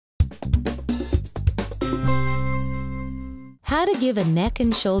How to give a neck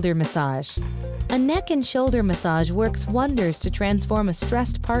and shoulder massage. A neck and shoulder massage works wonders to transform a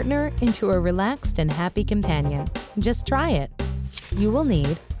stressed partner into a relaxed and happy companion. Just try it. You will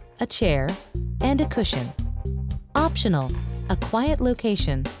need a chair and a cushion. Optional, a quiet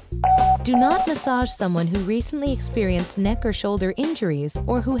location. Do not massage someone who recently experienced neck or shoulder injuries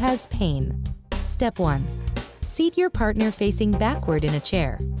or who has pain. Step 1. Seat your partner facing backward in a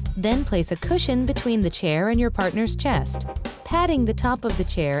chair. Then place a cushion between the chair and your partner's chest, patting the top of the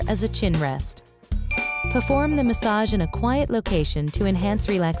chair as a chin rest. Perform the massage in a quiet location to enhance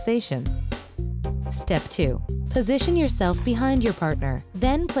relaxation. Step 2. Position yourself behind your partner.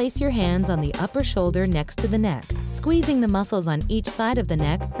 Then place your hands on the upper shoulder next to the neck, squeezing the muscles on each side of the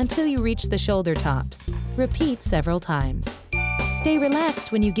neck until you reach the shoulder tops. Repeat several times. Stay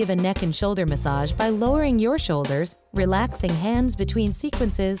relaxed when you give a neck and shoulder massage by lowering your shoulders, relaxing hands between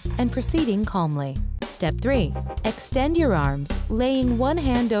sequences, and proceeding calmly. Step 3. Extend your arms, laying one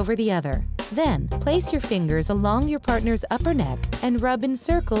hand over the other. Then, place your fingers along your partner's upper neck and rub in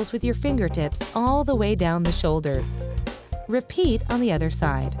circles with your fingertips all the way down the shoulders. Repeat on the other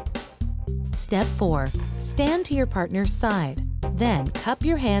side. Step 4. Stand to your partner's side. Then, cup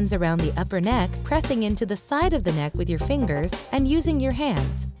your hands around the upper neck, pressing into the side of the neck with your fingers and using your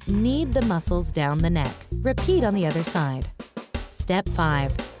hands. Knead the muscles down the neck. Repeat on the other side. Step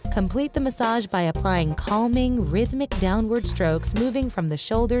 5. Complete the massage by applying calming, rhythmic downward strokes moving from the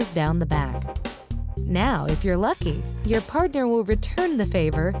shoulders down the back. Now, if you're lucky, your partner will return the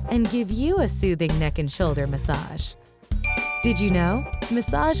favor and give you a soothing neck and shoulder massage. Did you know?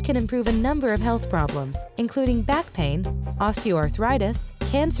 Massage can improve a number of health problems, including back pain, osteoarthritis,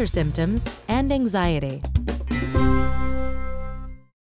 cancer symptoms, and anxiety.